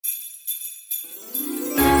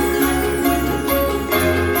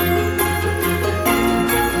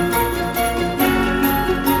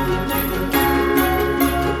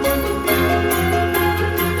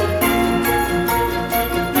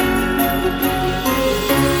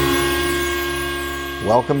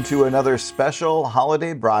Welcome to another special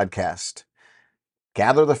holiday broadcast.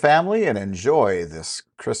 Gather the family and enjoy this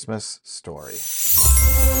Christmas story.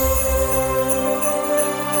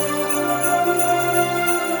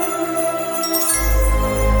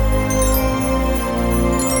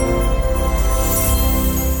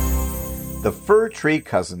 The Fir Tree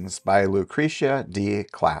Cousins by Lucretia D.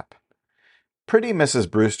 Clapp. Pretty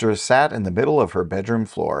Mrs. Brewster sat in the middle of her bedroom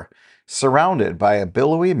floor, surrounded by a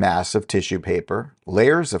billowy mass of tissue paper,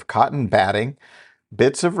 layers of cotton batting,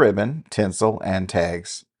 bits of ribbon, tinsel, and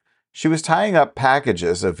tags. She was tying up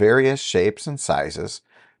packages of various shapes and sizes,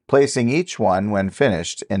 placing each one, when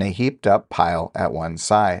finished, in a heaped-up pile at one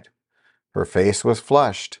side. Her face was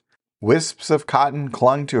flushed. Wisps of cotton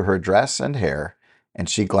clung to her dress and hair, and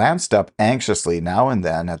she glanced up anxiously now and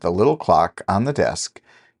then at the little clock on the desk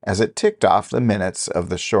as it ticked off the minutes of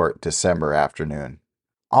the short December afternoon.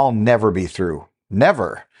 "I'll never be through.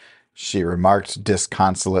 Never," she remarked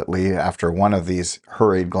disconsolately after one of these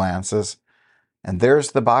hurried glances. "And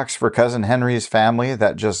there's the box for Cousin Henry's family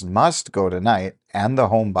that just must go tonight, and the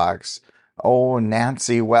home box. Oh,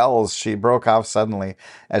 Nancy Wells," she broke off suddenly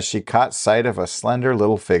as she caught sight of a slender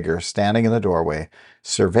little figure standing in the doorway,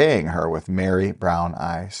 surveying her with merry brown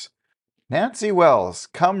eyes. "Nancy Wells,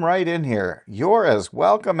 come right in here. You're as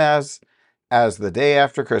welcome as the day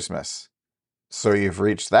after Christmas." "So you've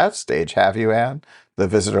reached that stage, have you, Anne?" The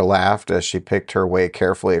visitor laughed as she picked her way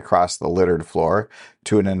carefully across the littered floor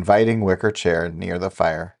to an inviting wicker chair near the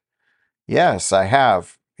fire. "Yes, I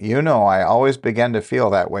have. You know I always begin to feel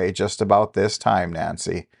that way just about this time,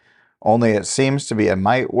 Nancy. Only it seems to be a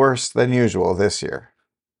mite worse than usual this year."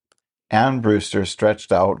 Anne Brewster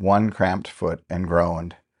stretched out one cramped foot and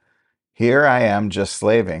groaned. "Here I am just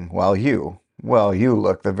slaving, while you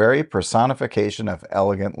look the very personification of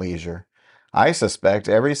elegant leisure. I suspect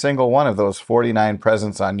every single one of those 49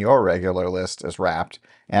 presents on your regular list is wrapped,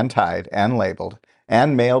 and tied, and labeled,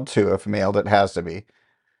 and mailed too, if mailed it has to be.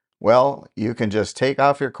 Well, you can just take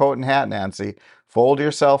off your coat and hat, Nancy, fold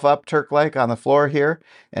yourself up Turk-like on the floor here,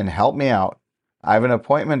 and help me out. I've an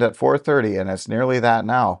appointment at 4:30, and it's nearly that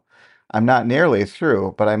now. I'm not nearly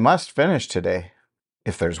through, but I must finish today.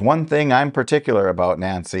 If there's one thing I'm particular about,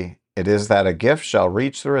 Nancy, it is that a gift shall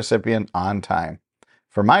reach the recipient on time.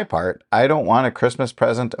 For my part, I don't want a Christmas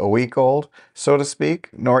present a week old, so to speak,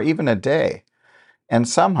 nor even a day. And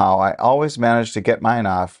somehow I always manage to get mine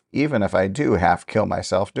off, even if I do half kill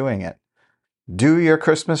myself doing it." "Do your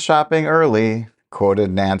Christmas shopping early,"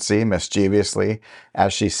 quoted Nancy mischievously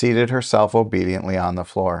as she seated herself obediently on the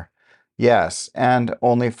floor. "Yes, and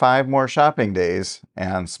only 5 more shopping days,"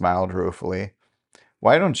 Anne smiled ruefully.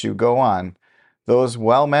 "Why don't you go on? Those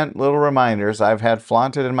well-meant little reminders I've had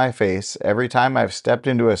flaunted in my face every time I've stepped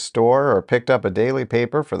into a store or picked up a daily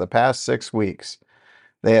paper for the past 6 weeks.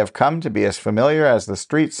 They have come to be as familiar as the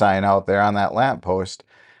street sign out there on that lamppost,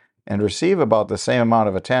 and receive about the same amount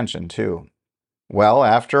of attention, too. Well,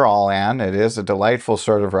 after all, Anne, it is a delightful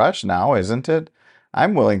sort of rush now, isn't it?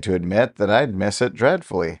 I'm willing to admit that I'd miss it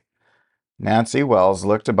dreadfully." Nancy Wells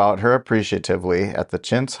looked about her appreciatively at the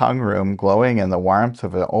chintz-hung room glowing in the warmth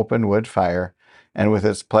of an open wood fire, and with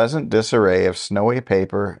its pleasant disarray of snowy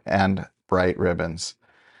paper and bright ribbons.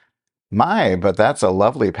 "My, but that's a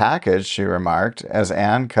lovely package," she remarked, as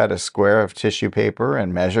Anne cut a square of tissue paper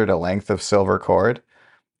and measured a length of silver cord.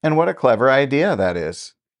 "And what a clever idea that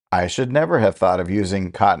is. I should never have thought of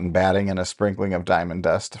using cotton batting and a sprinkling of diamond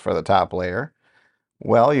dust for the top layer.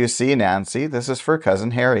 Well, you see, Nancy, this is for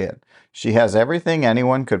Cousin Harriet. She has everything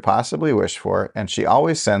anyone could possibly wish for, and she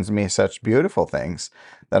always sends me such beautiful things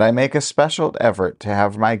that I make a special effort to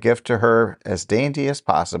have my gift to her as dainty as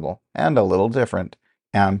possible, and a little different."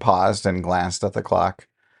 Anne paused and glanced at the clock.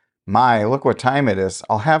 "My, look what time it is.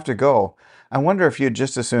 I'll have to go. I wonder if you'd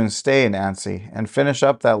just as soon stay, Nancy, and finish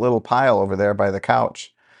up that little pile over there by the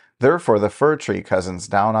couch. They're for the Fir Tree Cousins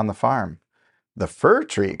down on the farm." "The Fir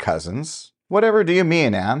Tree Cousins? Whatever do you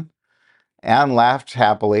mean, Anne?" Anne laughed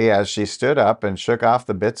happily as she stood up and shook off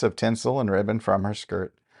the bits of tinsel and ribbon from her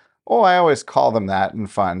skirt. "Oh, I always call them that in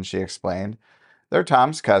fun," she explained. "They're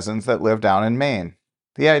Tom's cousins that live down in Maine.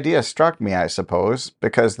 The idea struck me, I suppose,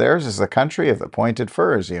 because theirs is the country of the pointed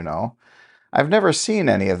firs, you know. I've never seen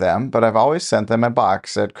any of them, but I've always sent them a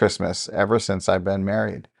box at Christmas ever since I've been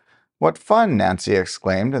married." "What fun!" Nancy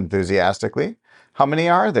exclaimed enthusiastically. "How many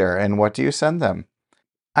are there, and what do you send them?"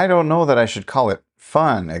 "I don't know that I should call it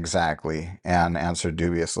fun, exactly," Anne answered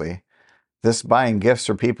dubiously. "This buying gifts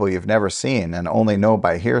for people you've never seen and only know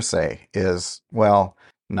by hearsay is, well,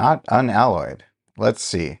 not unalloyed. Let's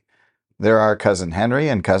see. There are Cousin Henry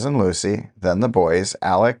and Cousin Lucy, then the boys,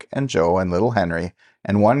 Alec and Joe and little Henry,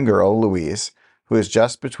 and one girl, Louise, who is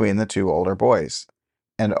just between the 2 older boys.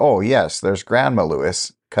 And oh, yes, there's Grandma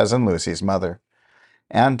Lewis, Cousin Lucy's mother.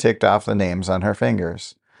 Anne ticked off the names on her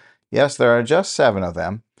fingers. Yes, there are just 7 of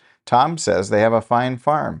them. Tom says they have a fine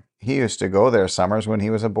farm. He used to go there summers when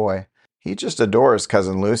he was a boy. He just adores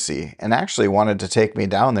Cousin Lucy and actually wanted to take me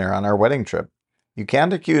down there on our wedding trip. You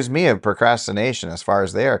can't accuse me of procrastination as far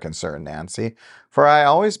as they are concerned, Nancy, for I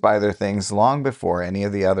always buy their things long before any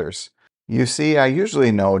of the others. You see, I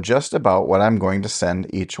usually know just about what I'm going to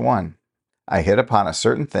send each one. I hit upon a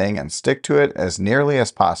certain thing and stick to it as nearly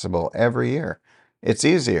as possible every year. It's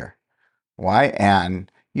easier. Why, Anne,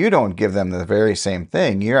 you don't give them the very same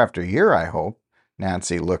thing year after year, I hope.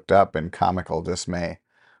 Nancy looked up in comical dismay.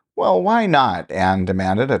 Well, why not? Anne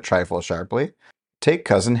demanded a trifle sharply. Take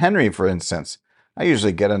Cousin Henry, for instance. I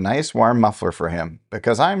usually get a nice warm muffler for him,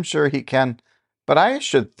 because I'm sure he can. But I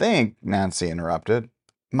should think, Nancy interrupted.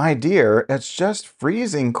 My dear, it's just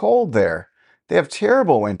freezing cold there. They have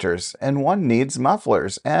terrible winters, and one needs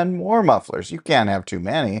mufflers, and more mufflers. You can't have too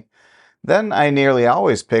many. Then I nearly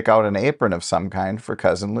always pick out an apron of some kind for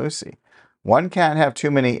Cousin Lucy. One can't have too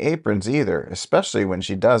many aprons either, especially when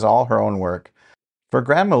she does all her own work. For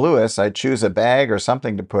Grandma Lewis, I choose a bag or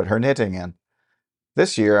something to put her knitting in.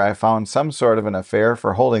 This year I found some sort of an affair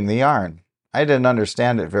for holding the yarn. I didn't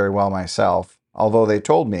understand it very well myself, although they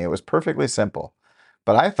told me it was perfectly simple.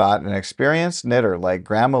 But I thought an experienced knitter like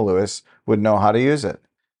Grandma Lewis would know how to use it.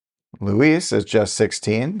 Louise is just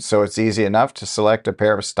 16, so it's easy enough to select a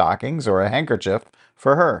pair of stockings or a handkerchief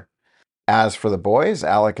for her. As for the boys,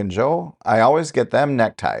 Alec and Joe, I always get them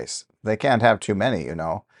neckties. They can't have too many, you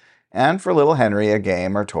know. And for little Henry, a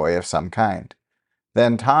game or toy of some kind.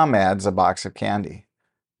 Then Tom adds a box of candy.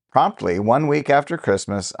 Promptly, 1 week after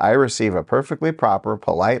Christmas, I receive a perfectly proper,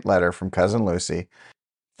 polite letter from Cousin Lucy,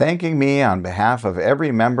 thanking me on behalf of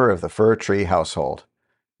every member of the Fir Tree household.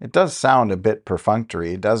 It does sound a bit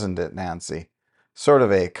perfunctory, doesn't it, Nancy? Sort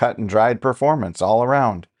of a cut-and-dried performance all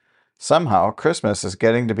around. Somehow, Christmas is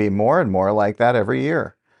getting to be more and more like that every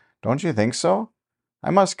year. Don't you think so? I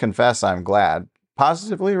must confess I'm glad,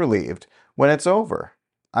 positively relieved, when it's over.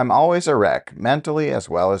 I'm always a wreck, mentally as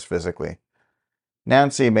well as physically.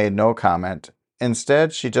 Nancy made no comment.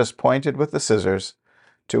 Instead, she just pointed with the scissors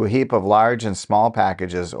to a heap of large and small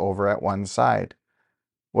packages over at one side.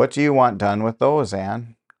 What do you want done with those,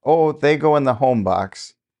 Anne? Oh, they go in the home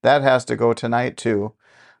box. That has to go tonight, too.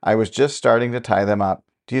 I was just starting to tie them up.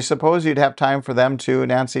 Do you suppose you'd have time for them, too,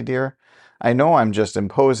 Nancy dear? I know I'm just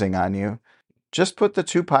imposing on you. Just put the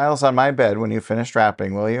 2 piles on my bed when you finish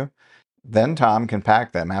wrapping, will you? Then Tom can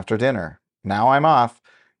pack them after dinner. Now I'm off.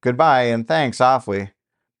 Goodbye, and thanks awfully.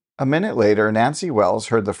 A minute later, Nancy Wells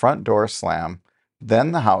heard the front door slam.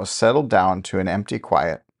 Then the house settled down to an empty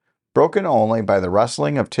quiet, broken only by the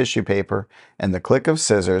rustling of tissue paper and the click of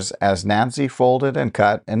scissors as Nancy folded and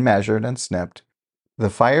cut and measured and snipped.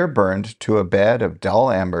 The fire burned to a bed of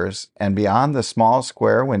dull embers, and beyond the small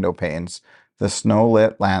square window panes, the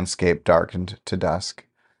snow-lit landscape darkened to dusk.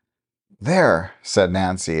 There, said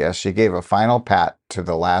Nancy as she gave a final pat to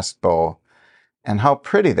the last bow. And how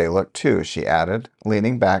pretty they look, too, she added,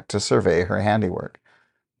 leaning back to survey her handiwork.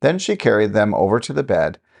 Then she carried them over to the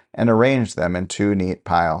bed and arranged them in 2 neat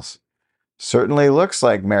piles. Certainly looks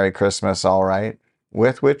like Merry Christmas, all right,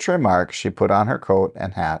 with which remark she put on her coat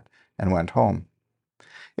and hat and went home.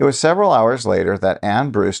 It was several hours later that Anne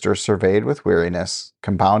Brewster surveyed with weariness,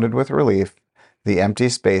 compounded with relief, the empty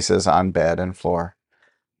spaces on bed and floor.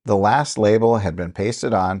 The last label had been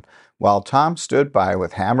pasted on, while Tom stood by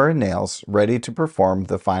with hammer and nails ready to perform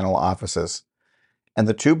the final offices. And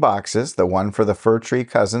the 2 boxes, the one for the Fir Tree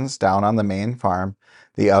Cousins down on the Maine farm,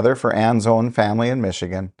 the other for Anne's own family in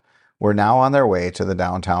Michigan, were now on their way to the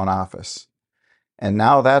downtown office. And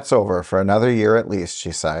now that's over for another year at least,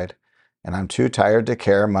 she sighed, and I'm too tired to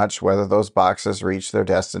care much whether those boxes reach their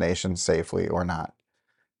destination safely or not.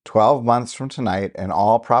 12 months from tonight, in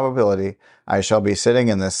all probability, I shall be sitting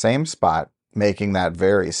in this same spot, making that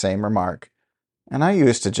very same remark. And I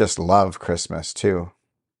used to just love Christmas, too.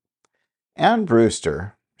 Anne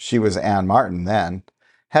Brewster, she was Anne Martin then,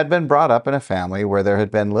 had been brought up in a family where there had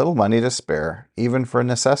been little money to spare, even for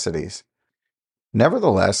necessities.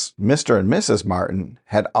 Nevertheless, Mr. and Mrs. Martin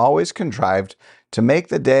had always contrived to make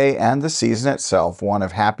the day and the season itself one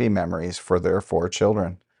of happy memories for their 4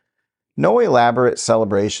 children. No elaborate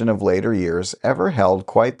celebration of later years ever held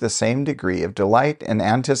quite the same degree of delight and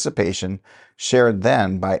anticipation shared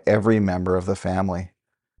then by every member of the family.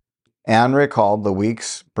 Anne recalled the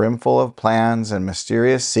weeks brimful of plans and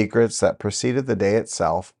mysterious secrets that preceded the day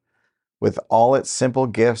itself, with all its simple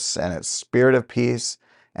gifts and its spirit of peace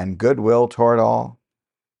and goodwill toward all.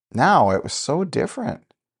 Now it was so different.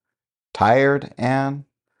 Tired, Anne?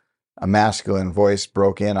 A masculine voice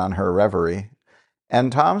broke in on her reverie,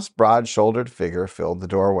 and Tom's broad-shouldered figure filled the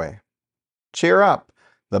doorway. Cheer up!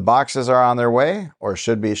 The boxes are on their way, or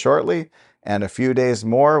should be shortly, and a few days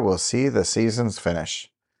more will see the seasons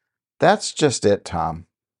finish. That's just it, Tom.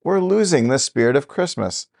 We're losing the spirit of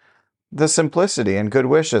Christmas. The simplicity and good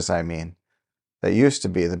wishes, I mean. That used to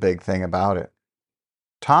be the big thing about it.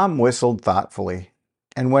 Tom whistled thoughtfully,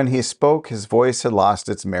 and when he spoke, his voice had lost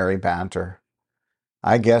its merry banter.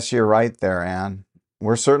 I guess you're right there, Anne.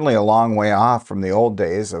 We're certainly a long way off from the old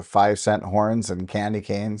days of 5-cent horns and candy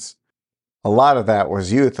canes. A lot of that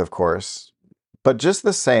was youth, of course. But just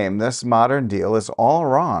the same, this modern deal is all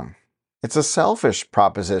wrong. It's a selfish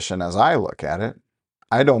proposition as I look at it.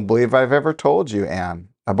 I don't believe I've ever told you, Anne,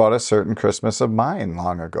 about a certain Christmas of mine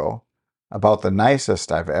long ago. About the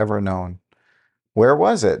nicest I've ever known. Where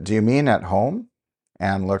was it? Do you mean at home?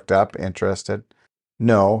 Anne looked up, interested.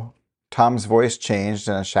 No. Tom's voice changed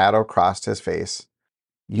and a shadow crossed his face.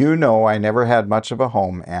 You know I never had much of a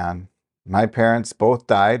home, Anne. My parents both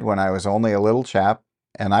died when I was only a little chap,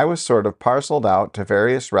 and I was sort of parceled out to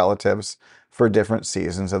various relatives for different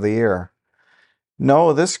seasons of the year.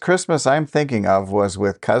 No, this Christmas I'm thinking of was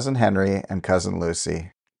with Cousin Henry and Cousin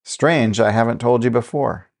Lucy. Strange, I haven't told you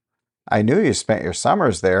before. I knew you spent your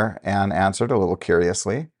summers there, Anne answered a little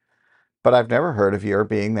curiously, but I've never heard of your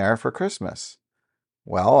being there for Christmas.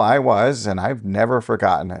 Well, I was, and I've never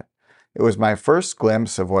forgotten it. It was my first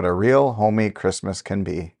glimpse of what a real homey Christmas can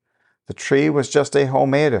be. The tree was just a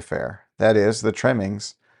homemade affair, that is, the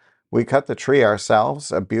trimmings. We cut the tree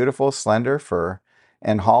ourselves, a beautiful slender fir,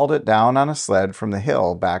 and hauled it down on a sled from the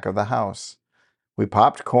hill back of the house. We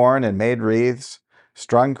popped corn and made wreaths,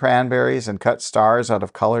 strung cranberries and cut stars out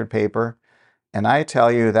of colored paper, and I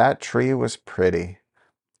tell you that tree was pretty.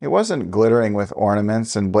 It wasn't glittering with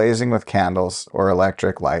ornaments and blazing with candles or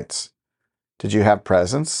electric lights. Did you have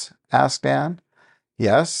presents? Asked Anne.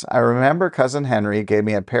 Yes, I remember Cousin Henry gave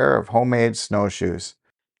me a pair of homemade snowshoes.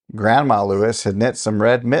 Grandma Lewis had knit some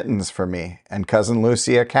red mittens for me, and Cousin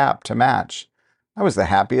Lucy a cap to match. I was the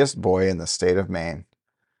happiest boy in the state of Maine.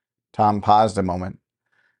 Tom paused a moment.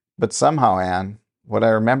 But somehow, Anne, what I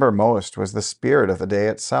remember most was the spirit of the day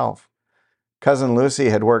itself. Cousin Lucy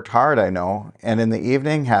had worked hard, I know, and in the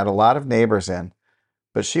evening had a lot of neighbors in,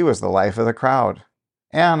 but she was the life of the crowd.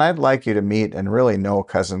 Anne, I'd like you to meet and really know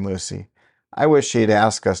Cousin Lucy. I wish she'd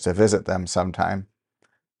ask us to visit them sometime.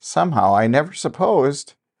 Somehow I never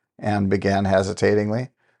supposed, Anne began hesitatingly.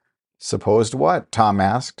 Supposed what? Tom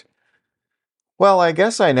asked. Well, I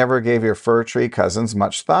guess I never gave your Fir Tree Cousins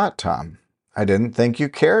much thought, Tom. I didn't think you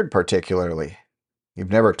cared particularly.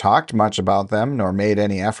 You've never talked much about them, nor made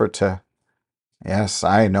any effort to... Yes,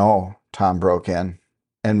 I know, Tom broke in.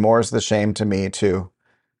 And more's the shame to me, too.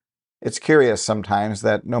 It's curious sometimes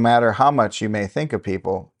that no matter how much you may think of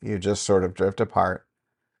people, you just sort of drift apart.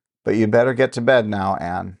 But you'd better get to bed now,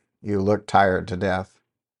 Anne. You look tired to death.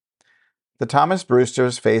 The Thomas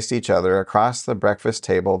Brewsters faced each other across the breakfast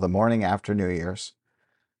table the morning after New Year's.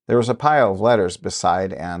 There was a pile of letters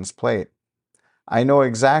beside Anne's plate. I know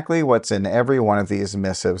exactly what's in every one of these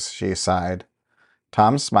missives, she sighed.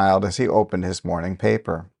 Tom smiled as he opened his morning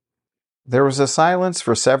paper. There was a silence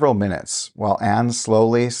for several minutes while Anne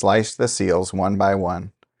slowly sliced the seals one by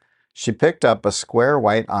one. She picked up a square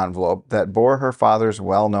white envelope that bore her father's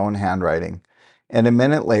well-known handwriting, and a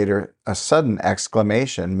minute later a sudden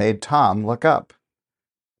exclamation made Tom look up.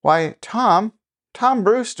 Why, Tom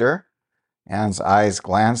Brewster! Anne's eyes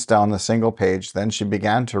glanced down the single page, then she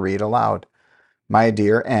began to read aloud. My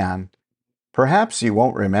dear Anne, perhaps you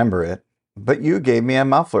won't remember it, but you gave me a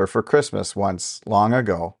muffler for Christmas once, long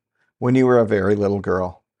ago, when you were a very little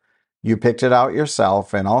girl. You picked it out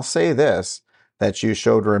yourself, and I'll say this, that you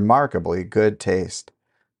showed remarkably good taste.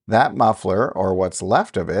 That muffler, or what's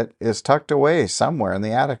left of it, is tucked away somewhere in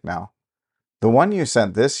the attic now. The one you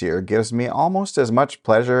sent this year gives me almost as much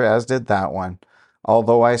pleasure as did that one,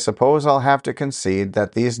 although I suppose I'll have to concede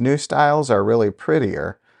that these new styles are really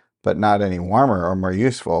prettier, but not any warmer or more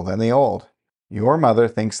useful than the old. Your mother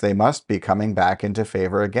thinks they must be coming back into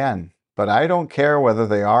favor again, but I don't care whether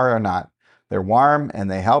they are or not. They're warm and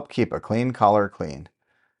they help keep a clean color clean.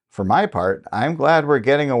 For my part, I'm glad we're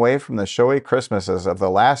getting away from the showy Christmases of the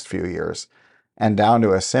last few years and down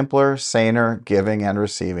to a simpler, saner giving and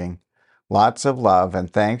receiving. Lots of love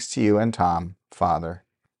and thanks to you and Tom, Father.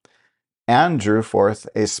 Anne drew forth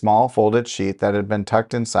a small folded sheet that had been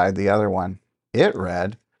tucked inside the other one. It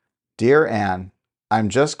read, Dear Anne, I'm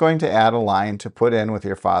just going to add a line to put in with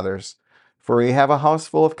your father's, for we have a house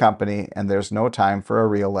full of company and there's no time for a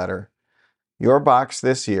real letter. Your box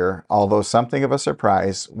this year, although something of a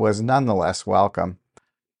surprise, was nonetheless welcome.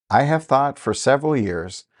 I have thought for several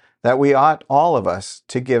years that we ought all of us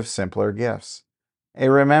to give simpler gifts. A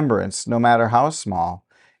remembrance, no matter how small,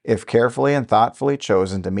 if carefully and thoughtfully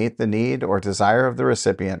chosen to meet the need or desire of the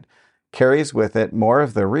recipient, carries with it more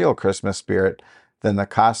of the real Christmas spirit than the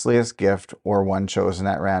costliest gift or one chosen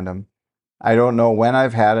at random. I don't know when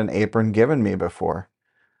I've had an apron given me before.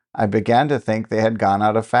 I began to think they had gone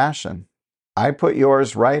out of fashion. I put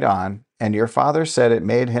yours right on, and your father said it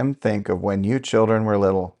made him think of when you children were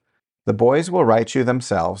little. The boys will write you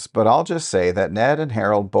themselves, but I'll just say that Ned and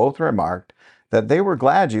Harold both remarked that they were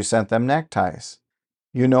glad you sent them neckties.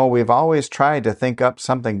 You know, we've always tried to think up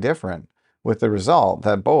something different, with the result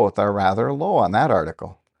that both are rather low on that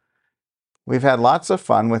article. We've had lots of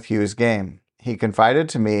fun with Hugh's game. He confided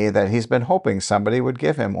to me that he's been hoping somebody would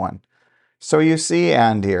give him one. So you see,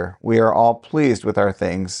 Anne dear, we are all pleased with our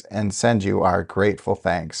things and send you our grateful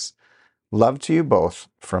thanks. Love to you both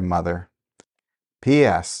from Mother.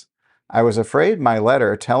 P.S. I was afraid my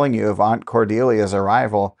letter telling you of Aunt Cordelia's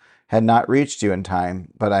arrival had not reached you in time,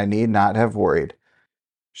 but I need not have worried.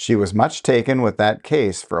 She was much taken with that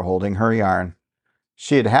case for holding her yarn.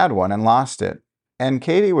 She had had one and lost it, and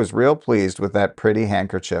Katie was real pleased with that pretty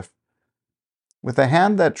handkerchief. With a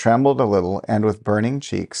hand that trembled a little and with burning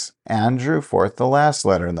cheeks, Anne drew forth the last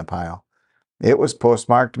letter in the pile. It was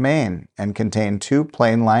postmarked Maine and contained 2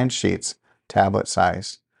 plain-lined sheets, tablet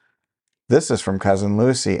size. This is from Cousin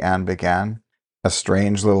Lucy, Anne began, a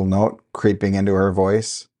strange little note creeping into her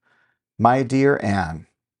voice. My dear Anne,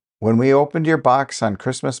 when we opened your box on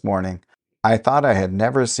Christmas morning, I thought I had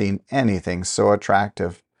never seen anything so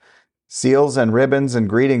attractive. Seals and ribbons and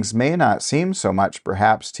greetings may not seem so much,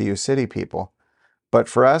 perhaps, to you city people, but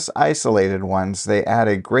for us isolated ones, they add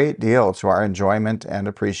a great deal to our enjoyment and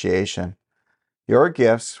appreciation. Your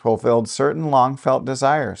gifts fulfilled certain long-felt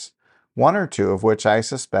desires, 1 or 2 of which I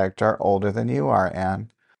suspect are older than you are,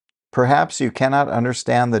 Anne. Perhaps you cannot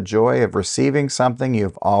understand the joy of receiving something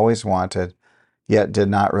you've always wanted, yet did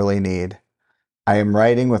not really need. I am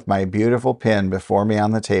writing with my beautiful pen before me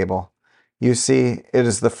on the table. You see, it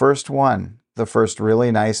is the first one, the first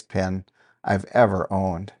really nice pen I've ever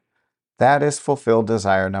owned. That is fulfilled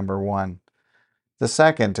desire number 1. The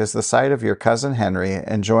second is the sight of your cousin Henry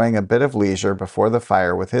enjoying a bit of leisure before the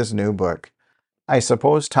fire with his new book. I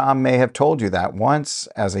suppose Tom may have told you that once,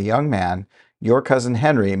 as a young man, your cousin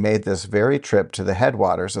Henry made this very trip to the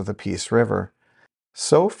headwaters of the Peace River.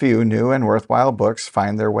 So few new and worthwhile books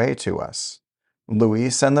find their way to us.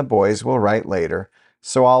 Louise and the boys will write later,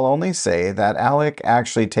 so I'll only say that Alec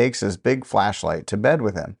actually takes his big flashlight to bed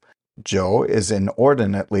with him. Joe is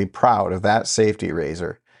inordinately proud of that safety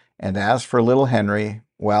razor, and as for little Henry,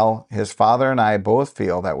 well, his father and I both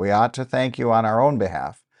feel that we ought to thank you on our own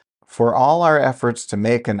behalf, for all our efforts to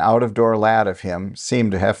make an out-of-door lad of him seem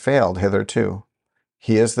to have failed hitherto.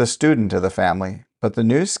 He is the student of the family, but the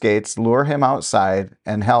new skates lure him outside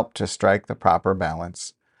and help to strike the proper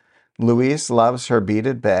balance. Louise loves her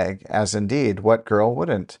beaded bag, as indeed what girl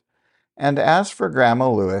wouldn't? And as for Grandma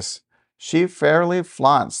Lewis, she fairly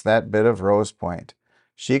flaunts that bit of rose point.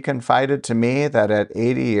 She confided to me that at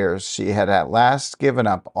 80 years she had at last given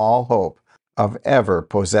up all hope of ever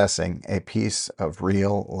possessing a piece of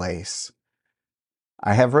real lace.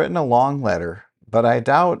 I have written a long letter, but I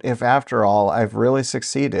doubt if after all I've really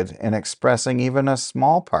succeeded in expressing even a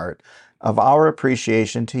small part of our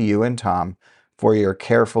appreciation to you and Tom for your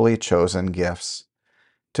carefully chosen gifts.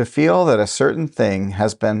 To feel that a certain thing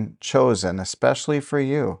has been chosen especially for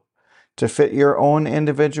you, to fit your own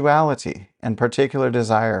individuality and particular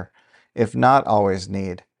desire, if not always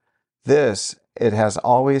need. This, it has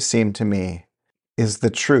always seemed to me, is the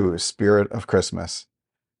true spirit of Christmas.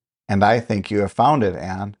 And I think you have found it,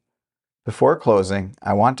 Anne. Before closing,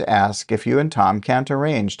 I want to ask if you and Tom can't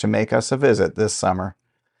arrange to make us a visit this summer.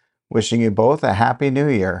 Wishing you both a Happy New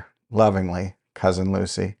Year. Lovingly, Cousin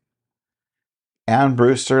Lucy. Anne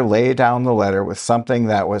Brewster laid down the letter with something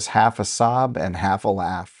that was half a sob and half a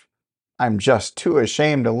laugh. I'm just too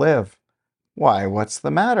ashamed to live. Why, what's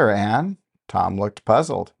the matter, Anne? Tom looked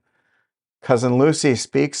puzzled. Cousin Lucy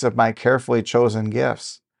speaks of my carefully chosen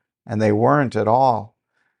gifts, and they weren't at all.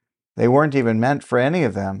 They weren't even meant for any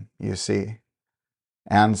of them, you see.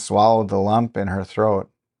 Anne swallowed the lump in her throat.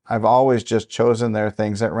 I've always just chosen their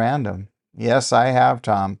things at random. Yes, I have,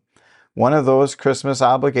 Tom. One of those Christmas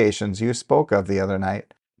obligations you spoke of the other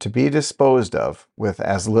night, to be disposed of with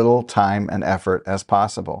as little time and effort as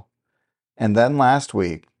possible. And then last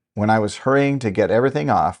week, when I was hurrying to get everything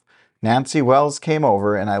off, Nancy Wells came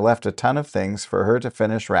over and I left a ton of things for her to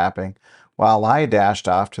finish wrapping while I dashed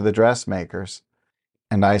off to the dressmaker's.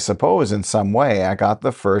 And I suppose in some way I got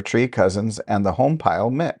the Fir Tree Cousins and the home pile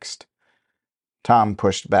mixed. Tom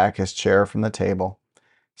pushed back his chair from the table.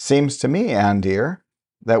 Seems to me, Anne dear,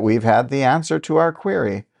 that we've had the answer to our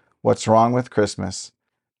query, what's wrong with Christmas?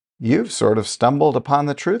 You've sort of stumbled upon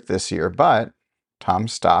the truth this year, but... Tom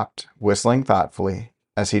stopped, whistling thoughtfully,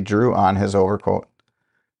 as he drew on his overcoat.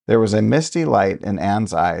 There was a misty light in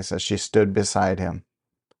Anne's eyes as she stood beside him.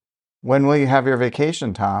 When will you have your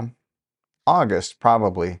vacation, Tom? August,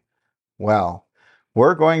 probably. Well,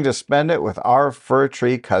 we're going to spend it with our Fir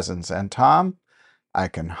Tree Cousins, and Tom, I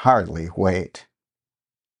can hardly wait.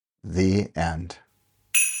 The end.